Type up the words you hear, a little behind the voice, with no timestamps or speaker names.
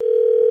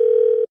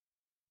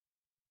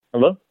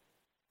Hello?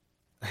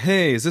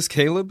 Hey, is this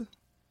Caleb?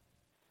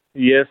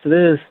 Yes, it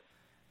is.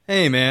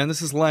 Hey, man,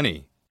 this is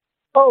Lenny.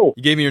 Oh,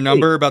 You gave me your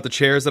number about the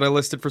chairs that I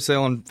listed for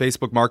sale on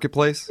Facebook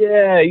Marketplace?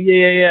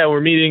 yeah.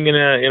 We're meeting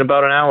in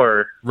about an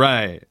hour.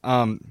 Right.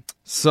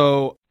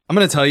 So I'm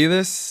going to tell you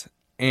this,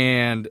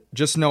 and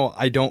just know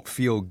I don't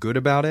feel good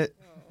about it,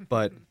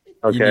 but you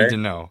Okay. need to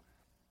know.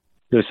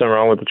 There's something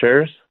wrong with the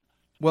chairs?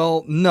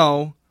 Well,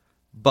 no,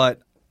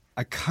 but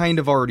I kind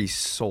of already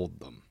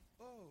sold them.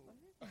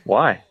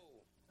 Why?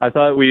 I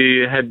thought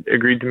we had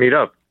agreed to meet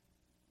up.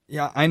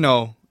 Yeah, I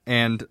know,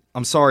 and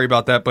I'm sorry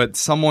about that, but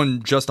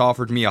someone just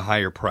offered me a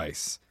higher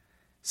price.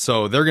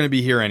 So they're going to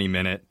be here any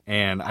minute,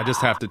 and I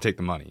just have to take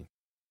the money.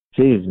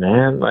 Jeez,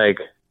 man.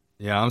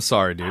 Yeah, I'm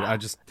sorry, dude.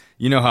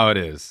 You know how it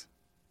is.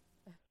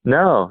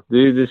 No,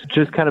 dude, this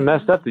just kind of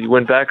messed up that you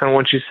went back on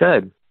what you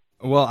said.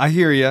 Well, I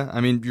hear you.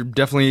 I mean, you're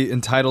definitely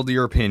entitled to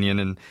your opinion,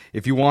 and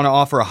if you want to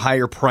offer a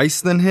higher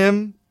price than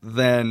him,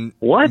 then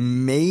What?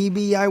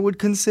 maybe I would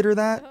consider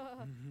that.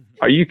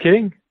 Are you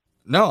kidding?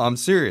 No, I'm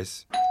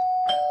serious.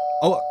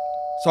 Oh,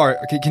 sorry.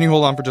 Can you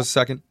hold on for just a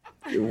second?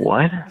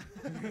 What?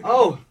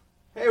 Oh,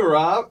 hey,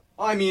 Rob.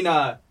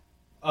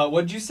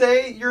 What'd you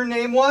say your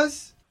name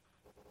was?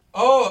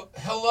 Oh,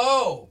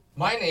 hello.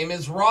 My name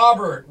is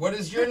Robert. What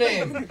is your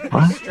name?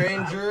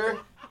 Stranger.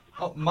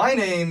 Oh, my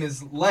name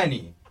is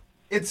Lenny.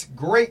 It's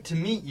great to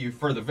meet you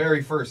for the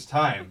very first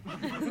time.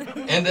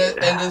 And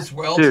as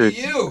well Dude.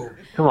 to you.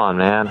 Come on,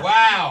 man.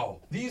 Wow.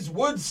 These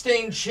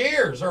wood-stained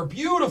chairs are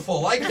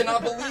beautiful. I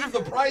cannot believe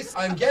the price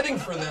I'm getting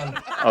for them.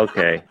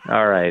 Okay,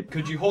 all right.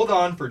 Could you hold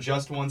on for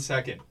just 1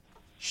 second?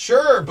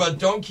 Sure, but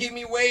don't keep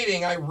me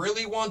waiting. I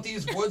really want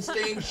these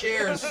wood-stained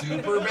chairs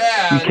super You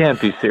bad. can't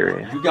be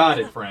serious. You got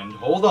it, friend.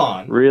 Hold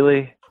on.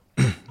 Really?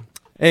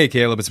 Hey,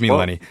 Caleb, it's me, What?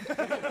 Lenny.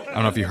 I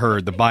don't know if you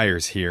heard, the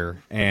buyer's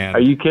here, and Are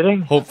you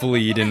kidding?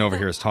 hopefully you didn't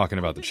overhear us talking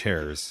about the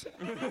chairs.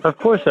 Of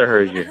course I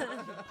heard you.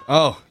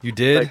 Oh, you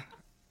did?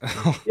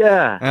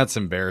 Yeah. That's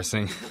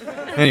embarrassing.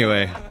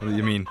 Anyway, I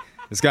mean,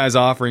 this guy's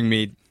offering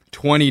me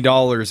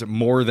 $20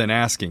 more than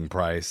asking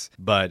price,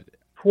 but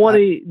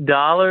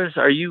 $20?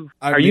 Are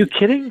you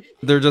kidding?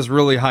 they're just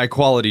really high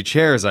quality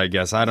chairs, I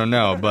guess. I don't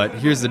know, but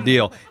here's the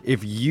deal.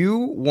 If you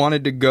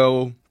wanted to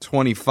go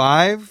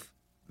 25,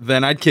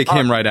 then I'd kick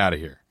him right out of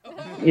here.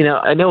 You know,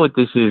 I know what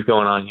this is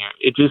going on here.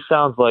 It just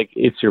sounds like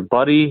it's your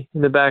buddy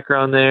in the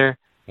background there.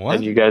 What?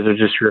 And you guys are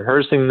just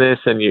rehearsing this,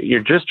 and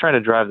you're just trying to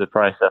drive the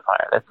price up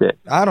higher. That's it.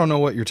 I don't know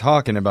what you're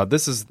talking about.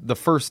 This is the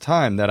first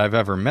time that I've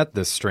ever met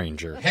this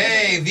stranger.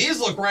 Hey, these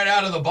look right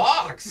out of the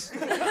box.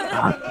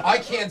 I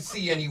can't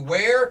see any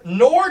wear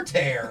nor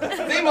tear.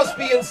 They must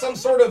be in some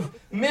sort of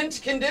mint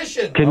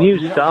condition. Can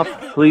you stop,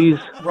 please?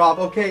 Rob,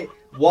 okay,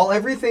 while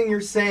everything you're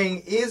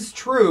saying is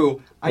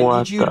true, I What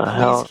need you to the please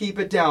hell? keep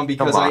it down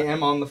because Come on. I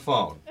am on the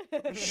phone.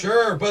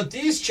 Sure, but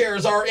these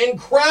chairs are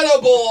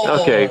incredible.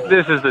 Okay,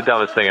 this is the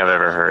dumbest thing I've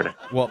ever heard.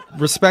 Well,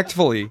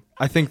 respectfully,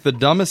 I think the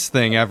dumbest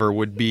thing ever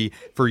would be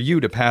for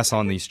you to pass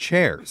on these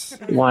chairs.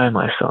 Why am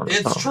I so on the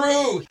It's phone?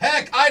 true.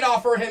 Heck, I'd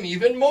offer him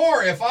even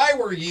more if I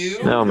were you.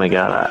 Oh my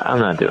god, I'm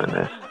not doing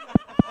this.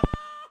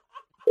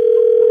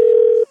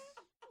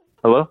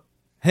 Hello?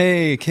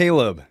 Hey,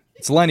 Caleb,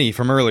 it's Lenny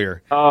from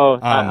earlier. Oh,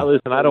 Um,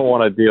 listen, I don't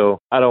want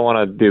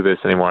to do this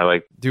anymore.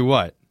 Like Do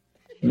what?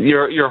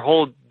 your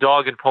whole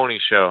dog and pony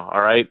show,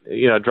 all right?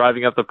 You know,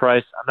 driving up the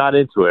price. I'm not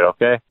into it,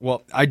 okay?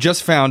 Well, I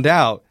just found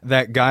out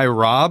that guy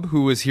Rob,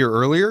 who was here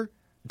earlier,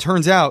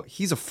 turns out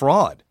he's a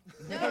fraud.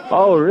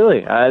 Oh,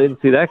 really? I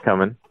didn't see that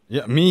coming.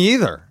 Yeah, me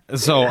either.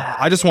 So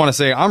I just want to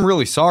say I'm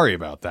really sorry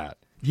about that.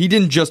 He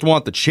didn't just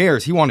want the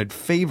chairs, he wanted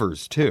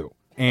favors too.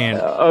 And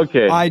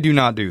Okay. I do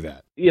not do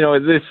that. You know,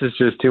 this is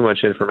just too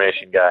much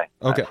information, guy.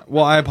 Okay,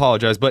 well, I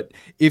apologize, but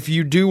if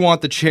you do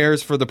want the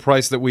chairs for the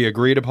price that we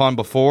agreed upon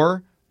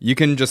before, you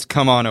can just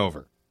come on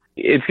over.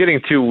 It's getting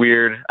too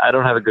weird. I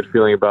don't have a good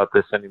feeling about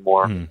this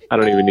anymore. I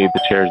don't even need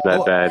the chairs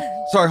that bad.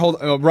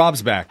 Sorry,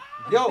 Rob's back.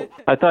 Yo,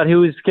 I thought he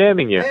was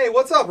scamming you. hey,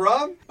 what's up,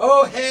 Rob?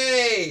 Oh,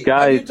 hey.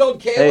 Guys, have you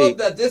told Caleb hey.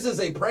 that this is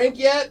a prank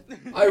yet?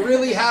 I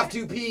really have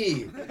to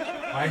pee.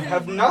 I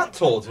have not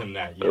told him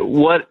that yet.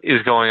 What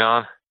is going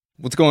on?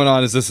 What's going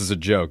on is this is a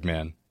joke,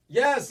 man.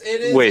 Yes,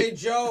 it is Wait. a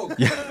joke.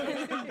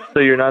 So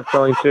you're not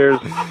selling chairs?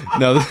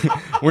 No,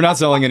 we're not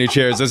selling any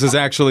chairs. This is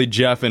actually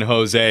Jeff and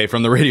Jose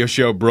from the radio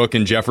show Brooke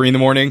and Jeffrey in the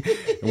Morning.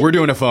 We're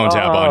doing a phone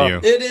tap on you.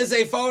 It is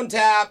a phone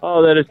tap.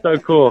 Oh, that is so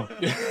cool.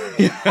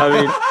 I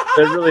mean,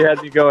 that really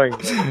had me going.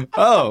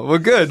 Oh, well,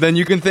 good. Then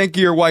you can thank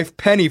your wife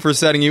Penny for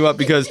setting you up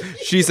because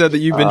she said that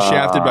you've been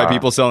shafted by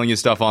people selling you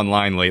stuff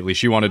online lately.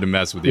 She wanted to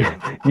mess with you.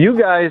 You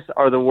guys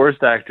are the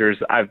worst actors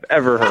I've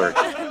ever heard.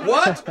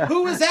 What?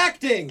 Who is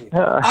acting?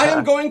 I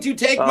am going to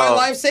take my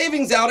life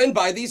savings out and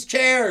buy these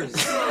chairs.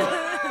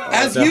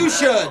 As you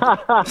should.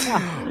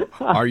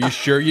 Are you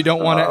sure you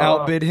don't want to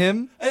outbid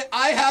him?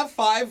 I have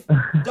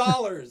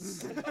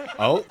 $5.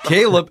 Oh,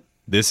 Caleb,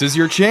 this is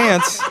your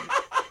chance.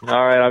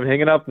 All right, I'm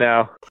hanging up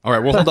now. All right,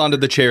 we'll hold on to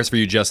the chairs for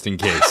you just in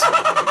case.